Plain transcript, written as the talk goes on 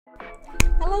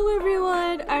Hello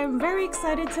everyone! I'm very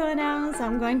excited to announce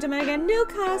I'm going to make a new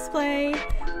cosplay,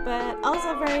 but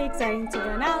also very exciting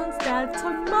to announce that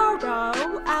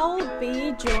tomorrow I'll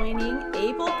be joining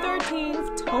April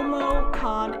 13th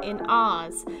TomoCon in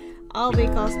Oz. I'll be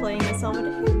cosplaying as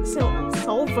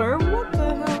Silver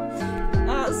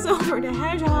the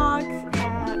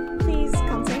Hedgehog. Please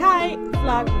come say hi.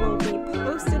 Vlog will be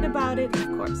posted about it, of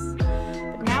course.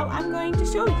 But now I'm going to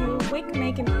show you wig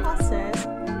making process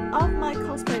of my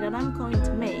cosplay that I'm going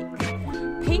to make.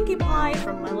 Pinkie Pie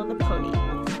from My Little Pony.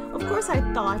 Of course I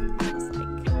thought,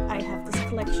 I have this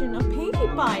collection of Pinkie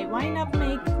Pie, why not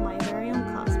make my very own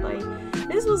cosplay?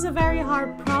 This was a very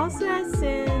hard process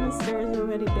since there's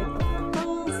already a bit of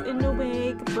curls in the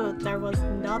wig, but there was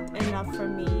not enough for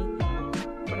me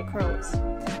for the curls.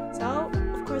 So,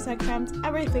 of course I cramped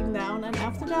everything down, and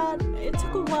after that, it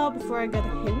took a while before I got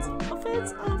a hint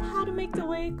of how to make the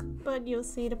wig, but you'll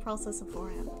see the process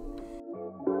beforehand.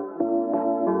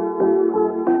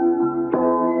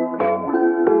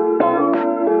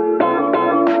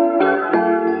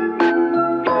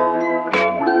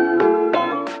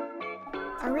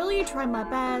 I tried my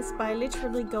best by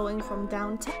literally going from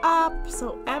down to up,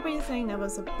 so everything that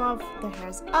was above the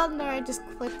hairs under, I just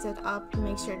clipped it up to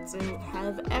make sure to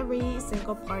have every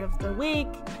single part of the wig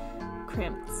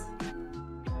crimped.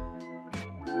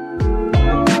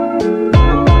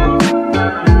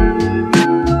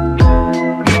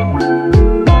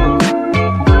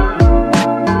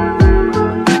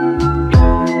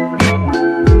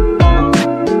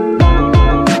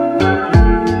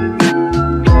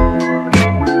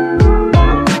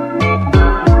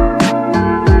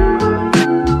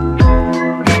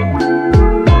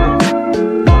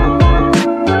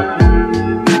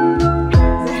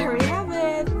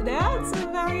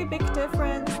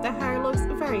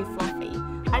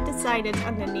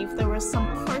 Underneath there were some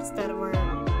parts that were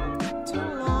too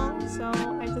long, so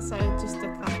I decided just to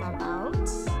cut that out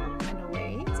in a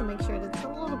way to make sure that it's a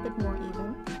little bit more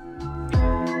even.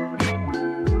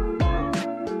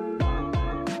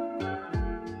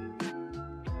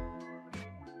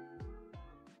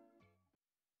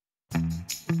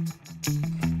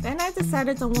 Then I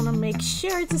decided I want to make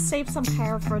sure to save some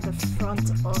hair for the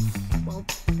front of, well,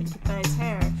 Pinkie Pie's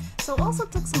hair, so also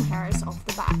took some hairs off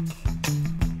the back.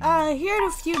 Here are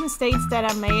a few mistakes that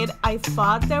I made. I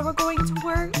thought they were going to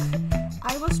work.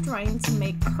 I was trying to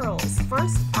make curls.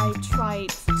 First, I tried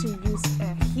to use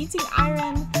a heating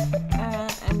iron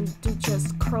and to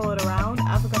just curl it around.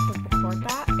 I forgot to record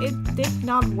that. It did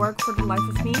not work for the life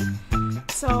of me.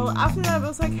 So after that, I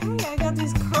was like, hey, I got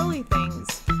these curly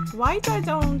things. Why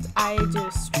don't I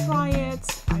just try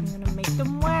it? I'm gonna make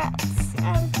them wet,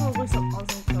 and probably some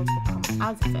awesome curls will come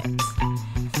out of it.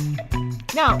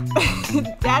 No,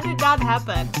 that did not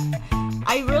happen.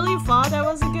 I really thought that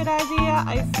was a good idea.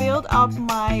 I filled up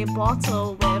my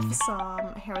bottle with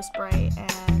some hairspray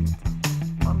and,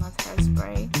 well, not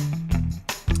hairspray,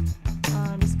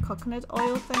 this coconut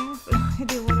oil thing, I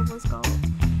don't know what it was called,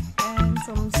 and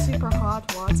some super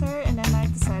hot water, and then I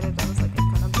decided I was like,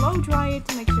 I'm gonna blow dry it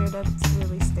to make sure that it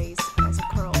really stays as a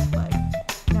curl, but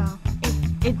no,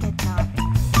 it did not.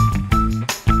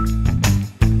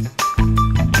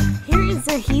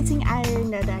 The heating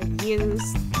iron that I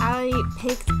used, I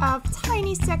picked up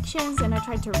tiny sections and I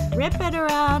tried to rip it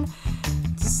around,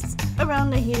 just around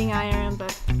the heating iron,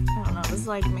 but I don't know, it was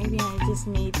like maybe I just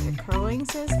need a curling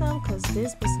system because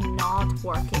this was not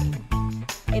working.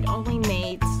 It only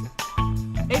made,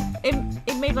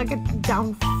 it made like a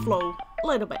downflow a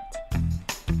little bit.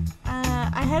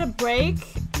 I had a break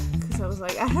because I was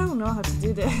like, I don't know how to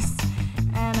do this.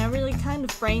 And I really kind of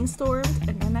brainstormed,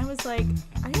 and then I was like,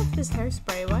 I have this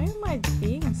hairspray, why am I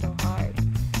being so hard?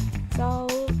 So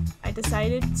I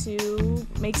decided to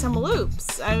make some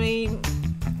loops. I mean,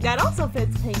 that also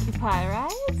fits Pinkie Pie,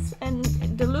 right? And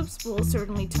the loops will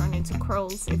certainly turn into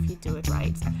curls if you do it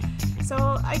right.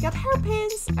 So I got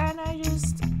hairpins, and I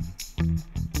just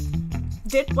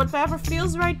did whatever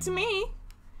feels right to me,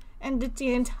 and did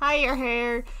the entire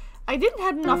hair. I didn't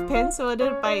have enough pins, so I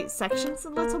did it by sections a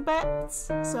little bit,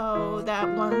 so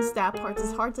that once that part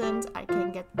is hardened, I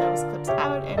can get those clips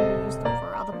out and use them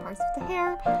for other parts of the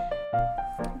hair.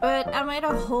 But I made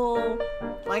a whole,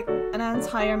 like, an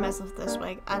entire mess of this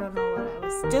wig. I don't know what I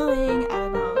was doing, I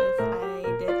don't know if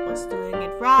I was doing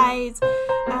it right.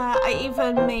 I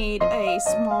even made a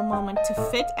small moment to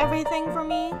fit everything for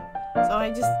me, so I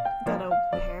just got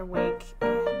a hair wig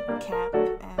and cap,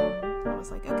 and I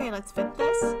was like, okay, let's fit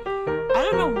this. I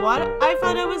don't know what I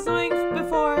thought I was doing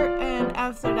before, and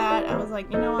after that I was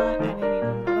like, you know what, I need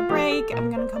another break. I'm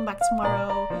gonna come back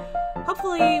tomorrow,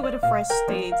 hopefully with a fresh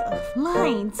state of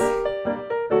mind.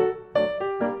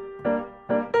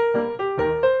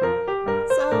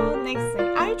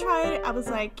 I was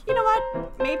like, you know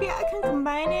what? Maybe I can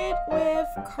combine it with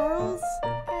curls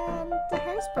and the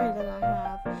hairspray that I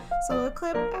have. So I'll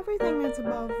clip everything that's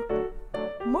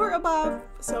more above,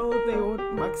 so they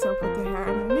won't mix up with the hair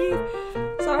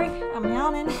underneath. Sorry, I'm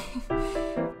yawning.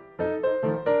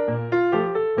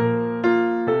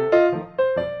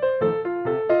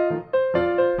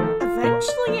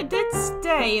 Eventually it did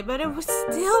stay, but it was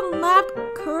still not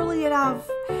curly enough.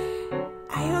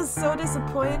 I was so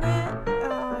disappointed.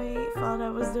 I thought I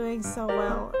was doing so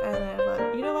well, and I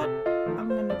thought, you know what? I'm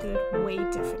gonna do it way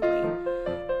differently.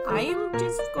 I am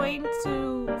just going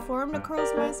to form the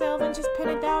curls myself and just pin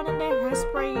it down and then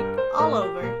hairspray all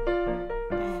over.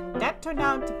 And that turned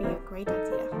out to be a great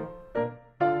idea.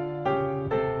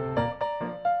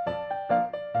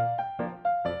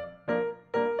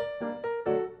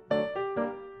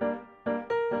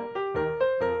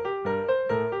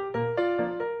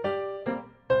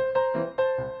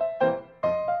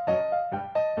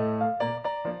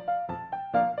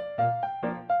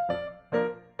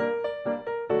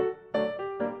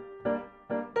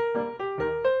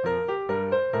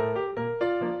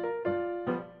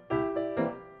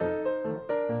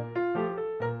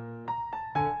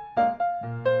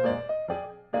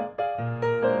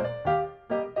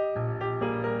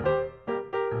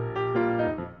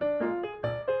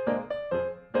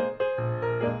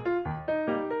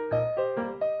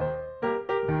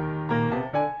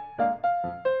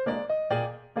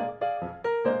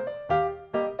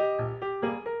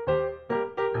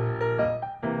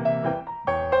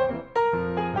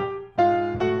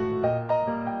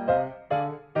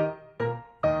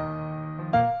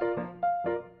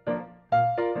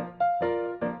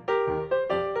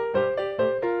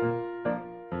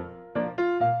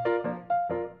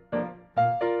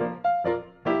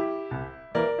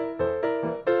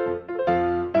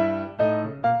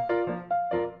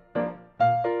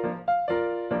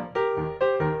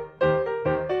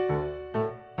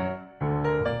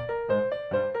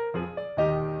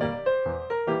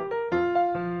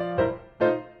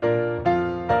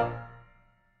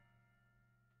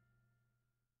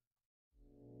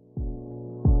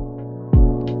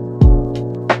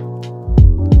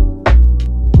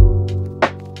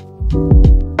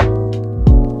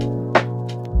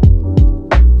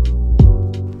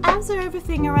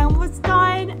 Everything around was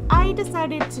done, I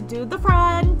decided to do the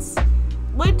front,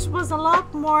 which was a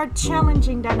lot more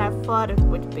challenging than I thought it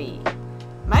would be.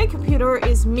 My computer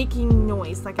is making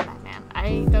noise like a madman.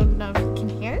 I don't know if you can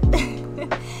hear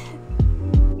it.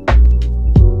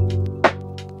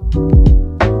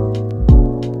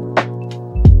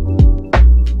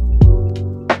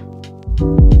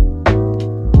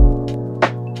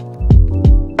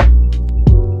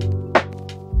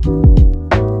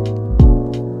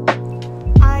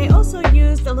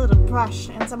 Brush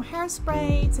and some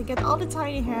hairspray to get all the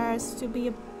tiny hairs to be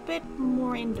a bit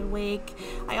more in the wig.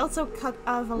 I also cut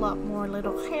off a lot more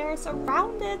little hairs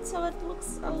around it so it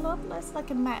looks a lot less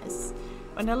like a mess.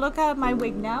 When I look at my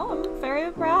wig now, I'm very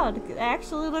proud. It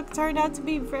actually turned out to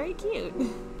be very cute.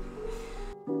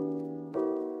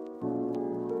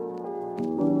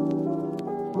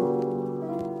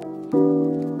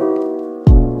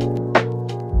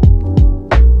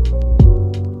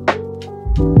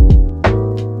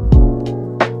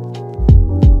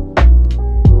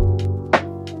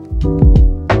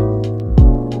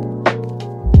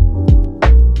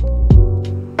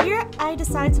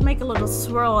 A little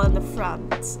swirl on the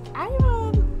front.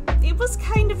 It was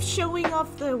kind of showing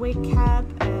off the wig cap,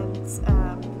 and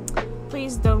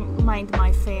please don't mind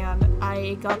my fan.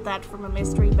 I got that from a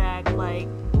mystery bag like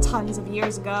tons of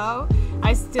years ago.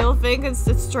 I still think it's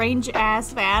a strange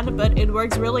ass fan, but it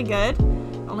works really good.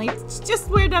 Only it's just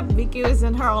weird that PInkie is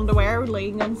in her underwear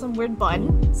laying on some weird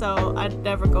bun, so I'd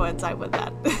never go outside with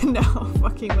that. No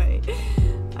fucking way.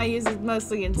 I use it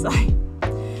mostly inside.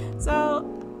 So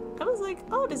I was like,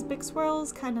 oh, this big swirl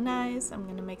is kind of nice. I'm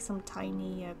gonna make some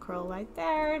tiny curl right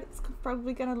there. It's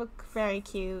probably gonna look very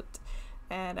cute.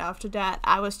 And after that,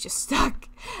 I was just stuck.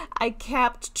 I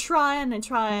kept trying and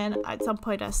trying. At some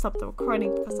point, I stopped the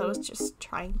recording because I was just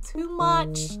trying too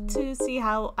much to see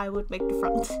how I would make the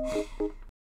front.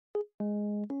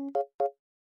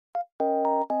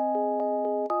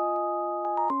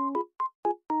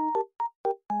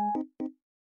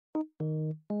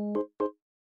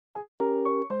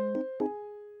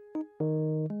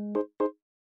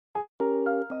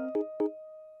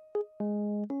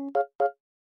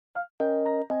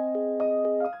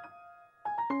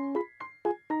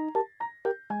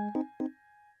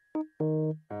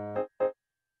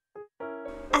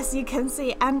 As you can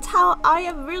see, I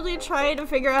am really trying to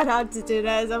figure out how to do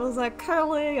this. I was like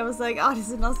curling, I was like, oh, this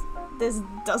is this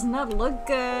does not look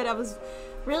good. I was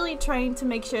really trying to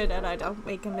make sure that I don't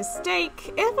make a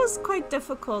mistake. It was quite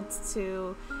difficult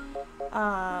to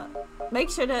make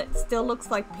sure that it still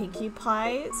looks like Pinkie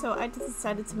Pie, so I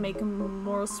decided to make a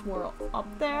more swirl up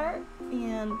there,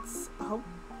 and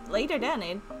later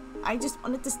then I just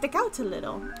wanted to stick out a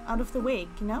little out of the wig,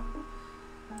 you know?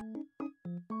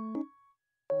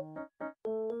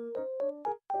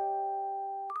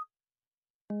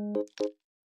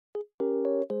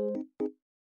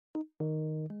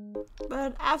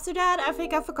 But after that, I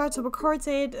think I forgot to record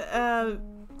it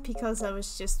because I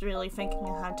was just really thinking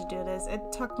of how to do this. It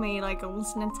took me like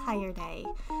almost an entire day.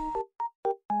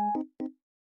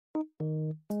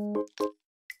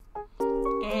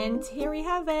 And here we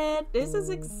have it. This is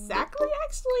exactly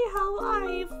actually how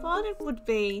I thought it would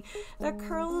be. The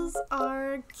curls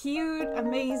are cute,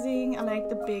 amazing. I like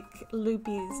the big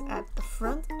loopies at the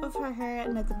front of her hair,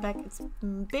 and at the back it's a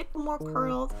bit more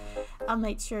curled. I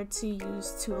made sure to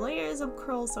use 2 layers of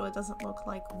curls so it doesn't look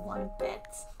like one bit.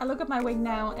 I look at my wig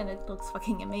now and it looks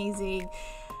fucking amazing.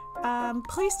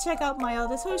 Please check out my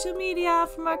other social media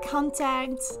for more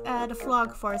content. The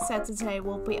vlog for Saturday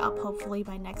will be up hopefully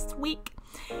by next week.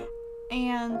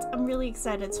 And I'm really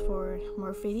excited for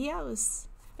more videos.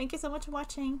 Thank you so much for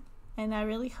watching, and I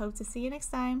really hope to see you next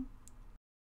time.